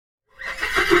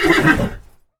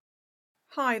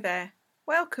Hi there,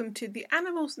 welcome to the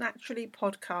Animals Naturally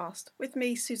podcast with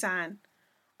me, Suzanne.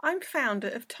 I'm founder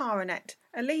of Taranet,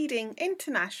 a leading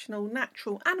international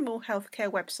natural animal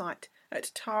healthcare website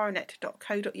at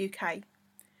taranet.co.uk.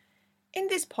 In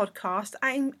this podcast,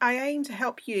 I aim to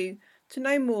help you to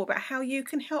know more about how you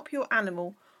can help your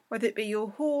animal, whether it be your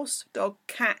horse, dog,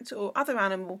 cat or other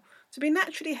animal, to be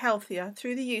naturally healthier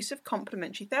through the use of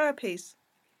complementary therapies.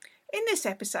 In this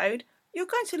episode, you're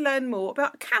going to learn more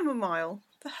about chamomile,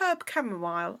 the herb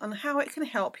chamomile, and how it can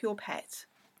help your pet.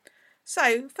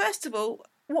 So, first of all,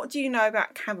 what do you know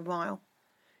about chamomile?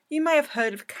 You may have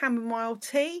heard of chamomile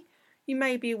tea, you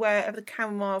may be aware of the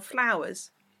chamomile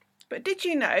flowers. But did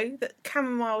you know that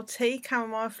chamomile tea,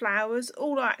 chamomile flowers,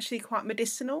 all are actually quite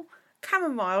medicinal?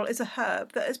 Chamomile is a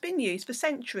herb that has been used for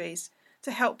centuries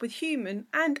to help with human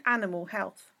and animal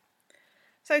health.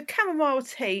 So chamomile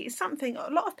tea is something a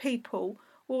lot of people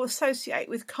will associate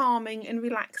with calming and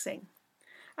relaxing.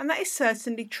 And that is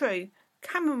certainly true.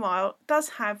 Chamomile does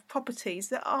have properties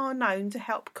that are known to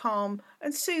help calm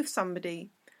and soothe somebody,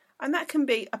 and that can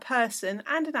be a person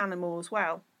and an animal as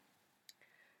well.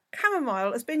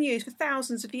 Chamomile has been used for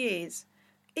thousands of years.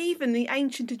 Even the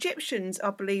ancient Egyptians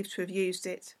are believed to have used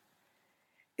it.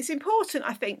 It's important,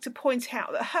 I think, to point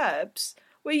out that herbs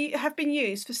have been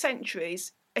used for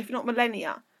centuries, if not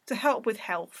millennia, to help with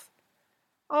health.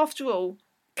 After all,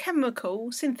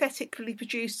 chemical, synthetically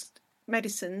produced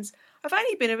medicines have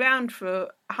only been around for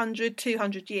 100,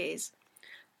 200 years.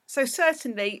 So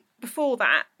certainly, before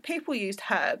that, people used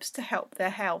herbs to help their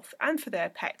health and for their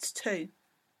pets too.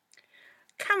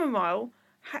 Chamomile,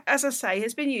 as I say,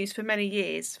 has been used for many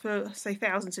years, for say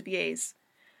thousands of years.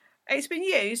 It's been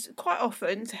used quite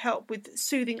often to help with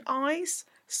soothing eyes,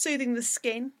 soothing the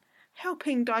skin,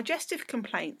 helping digestive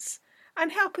complaints,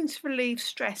 and helping to relieve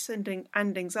stress and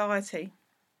anxiety.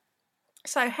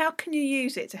 So how can you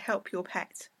use it to help your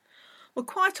pet? Well,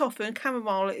 quite often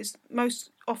chamomile is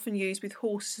most often used with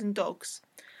horses and dogs.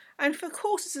 And for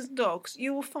horses and dogs,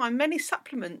 you will find many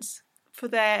supplements for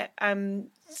their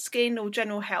skin or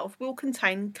general health will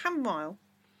contain chamomile.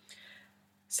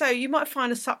 So you might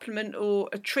find a supplement or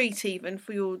a treat even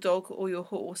for your dog or your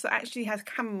horse that actually has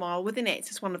chamomile within it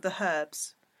as one of the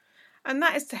herbs. And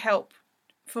that is to help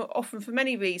often for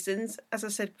many reasons, as I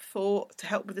said before, to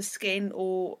help with the skin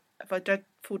or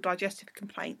for digestive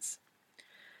complaints.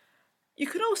 You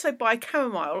can also buy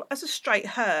chamomile as a straight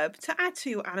herb to add to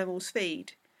your animal's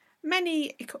feed.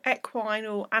 Many equine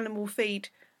or animal feed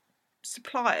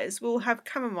suppliers will have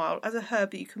chamomile as a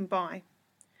herb that you can buy.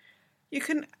 You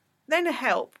can then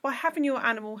help by having your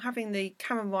animal having the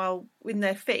chamomile in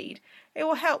their feed. It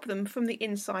will help them from the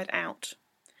inside out.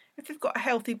 If they've got a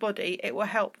healthy body, it will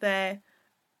help not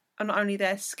only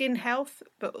their skin health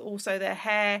but also their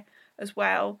hair as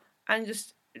well, and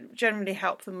just generally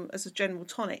help them as a general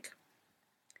tonic.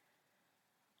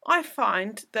 I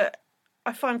find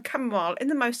chamomile in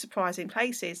the most surprising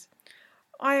places.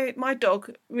 My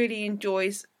dog really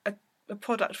enjoys a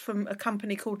product from a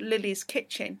company called Lily's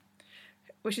Kitchen,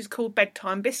 which is called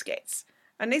bedtime biscuits.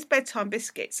 And these bedtime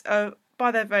biscuits are,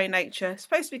 by their very nature,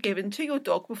 supposed to be given to your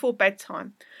dog before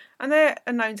bedtime, and they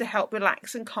are known to help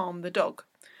relax and calm the dog.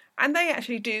 And they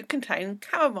actually do contain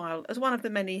chamomile as one of the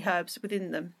many herbs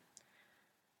within them.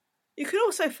 You can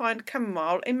also find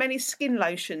chamomile in many skin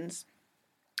lotions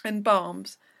and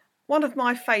balms. One of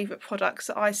my favourite products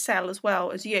that I sell as well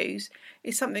as use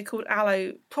is something called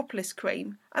aloe propolis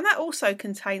cream, and that also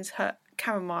contains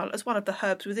chamomile as one of the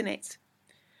herbs within it.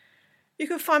 You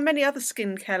can find many other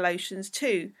skincare lotions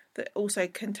too that also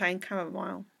contain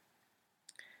chamomile.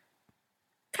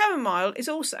 Chamomile is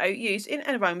also used in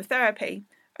aromatherapy.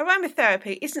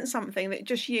 Aromatherapy isn't something that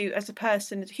just you as a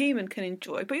person, as a human, can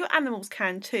enjoy, but your animals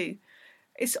can too.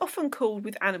 It's often called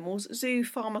with animals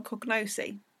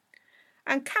zoopharmacognosy.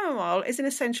 And chamomile is an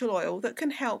essential oil that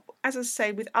can help, as I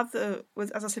say, with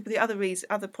the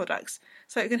other products.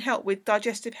 So it can help with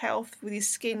digestive health, with your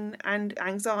skin and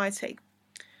anxiety.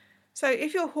 So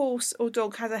if your horse or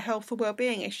dog has a health or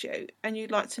well-being issue and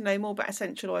you'd like to know more about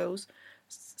essential oils,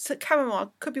 so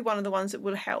chamomile could be one of the ones that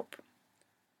will help.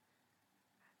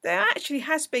 There actually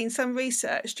has been some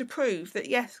research to prove that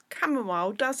yes,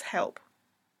 chamomile does help.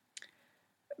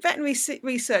 Veterinary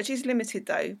research is limited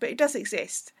though, but it does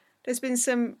exist. There's been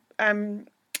some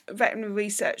veterinary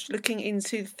research looking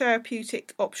into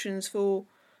therapeutic options for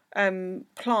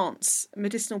plants,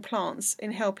 medicinal plants,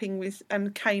 in helping with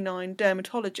canine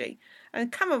dermatology,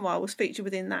 and chamomile was featured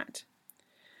within that.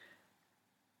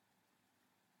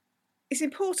 It's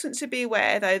important to be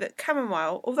aware though that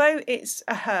chamomile, although it's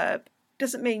a herb,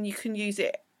 doesn't mean you can use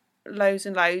it loads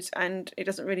and loads and it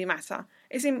doesn't really matter.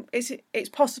 It's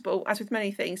possible, as with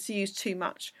many things, to use too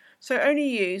much. So only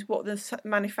use what the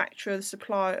manufacturer, the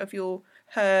supplier of your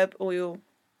herb or your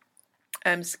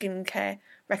skincare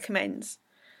recommends.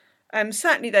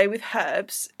 Certainly though, with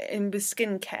herbs and with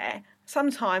skincare,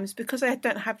 sometimes because they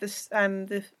don't have this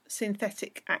the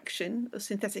synthetic action or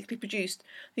synthetically produced,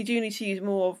 you do need to use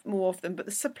more of them. But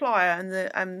the supplier and the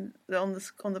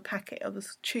on the packet of the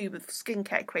tube of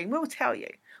skincare cream will tell you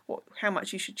how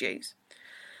much you should use.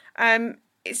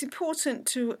 It's important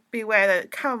to be aware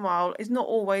that chamomile is not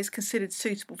always considered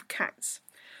suitable for cats,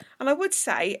 and I would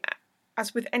say,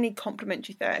 as with any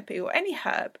complementary therapy or any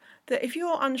herb, that if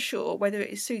you're unsure whether it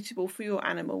is suitable for your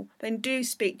animal, then do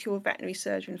speak to your veterinary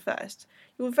surgeon first.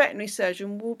 Your veterinary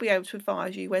surgeon will be able to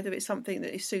advise you whether it's something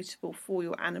that is suitable for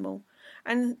your animal.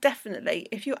 And definitely,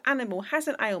 if your animal has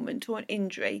an ailment or an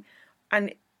injury,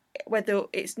 and whether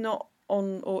it's not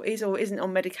on or isn't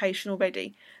on medication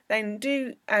already, then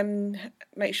do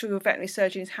make sure your veterinary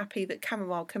surgeon is happy that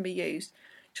chamomile can be used.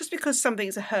 Just because something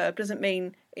is a herb doesn't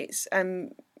mean it's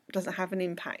doesn't have an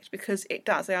impact, because it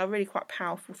does. They are really quite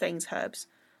powerful things, herbs,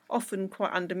 often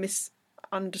quite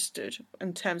misunderstood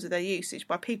in terms of their usage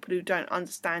by people who don't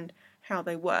understand how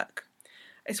they work.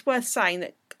 It's worth saying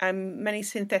that many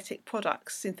synthetic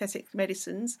products, synthetic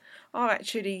medicines, are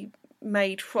actually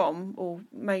derived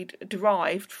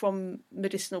from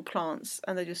medicinal plants,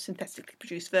 and they're just synthetically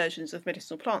produced versions of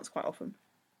medicinal plants quite often.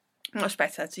 Much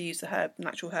better to use the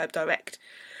natural herb direct.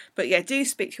 But yeah, do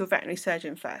speak to your veterinary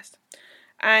surgeon first.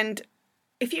 And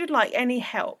if you'd like any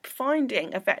help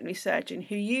finding a veterinary surgeon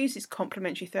who uses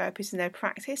complementary therapies in their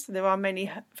practice, there are many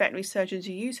veterinary surgeons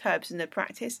who use herbs in their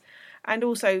practice, and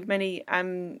also many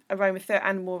animal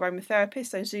aromatherapists,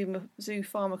 so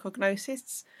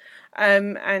zoopharmacognostics,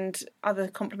 and other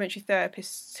complementary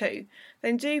therapists too,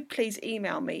 then do please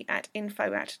email me at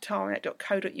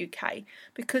info@taranet.co.uk,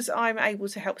 because I'm able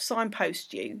to help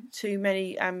signpost you to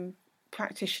many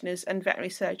practitioners and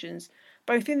veterinary surgeons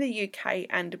both in the UK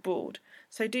and abroad.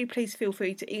 So do please feel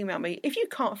free to email me. If you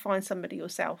can't find somebody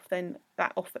yourself, then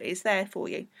that offer is there for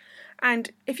you.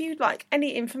 And if you'd like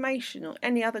any information or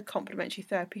any other complementary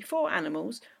therapy for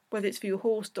animals, whether it's for your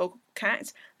horse, dog,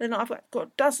 cat, then I've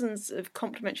got dozens of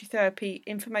complementary therapy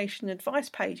information and advice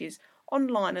pages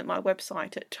online at my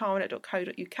website at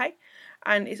taranet.co.uk,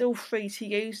 and it's all free to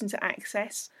use and to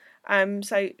access.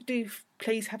 So do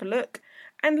please have a look.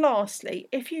 And lastly,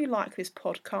 if you like this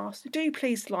podcast, do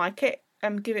please like it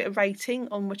and give it a rating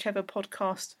on whichever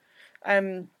podcast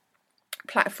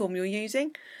platform you're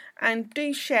using, and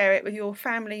do share it with your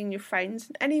family and your friends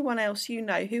and anyone else you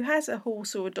know who has a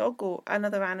horse or a dog or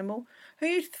another animal who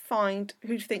you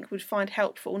think would find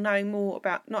helpful knowing more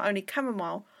about not only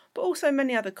chamomile but also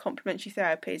many other complementary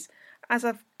therapies, as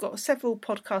I've got several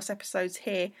podcast episodes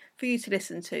here for you to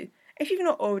listen to. If you've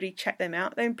not already checked them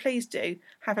out, then please do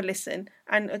have a listen,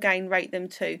 and again rate them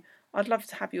too. I'd love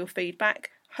to have your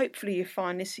feedback. Hopefully you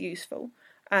find this useful.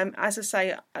 As I say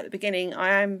at the beginning,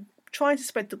 I am trying to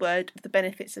spread the word of the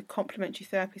benefits of complementary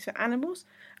therapies for animals,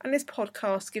 and this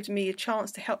podcast gives me a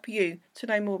chance to help you to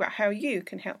know more about how you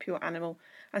can help your animal,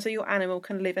 and so your animal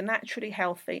can live a naturally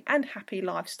healthy and happy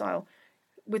lifestyle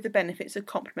with the benefits of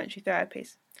complementary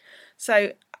therapies.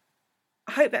 So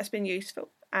I hope that's been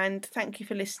useful, and thank you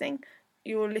for listening.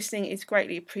 Your listening is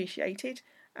greatly appreciated,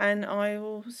 and I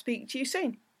will speak to you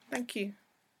soon. Thank you.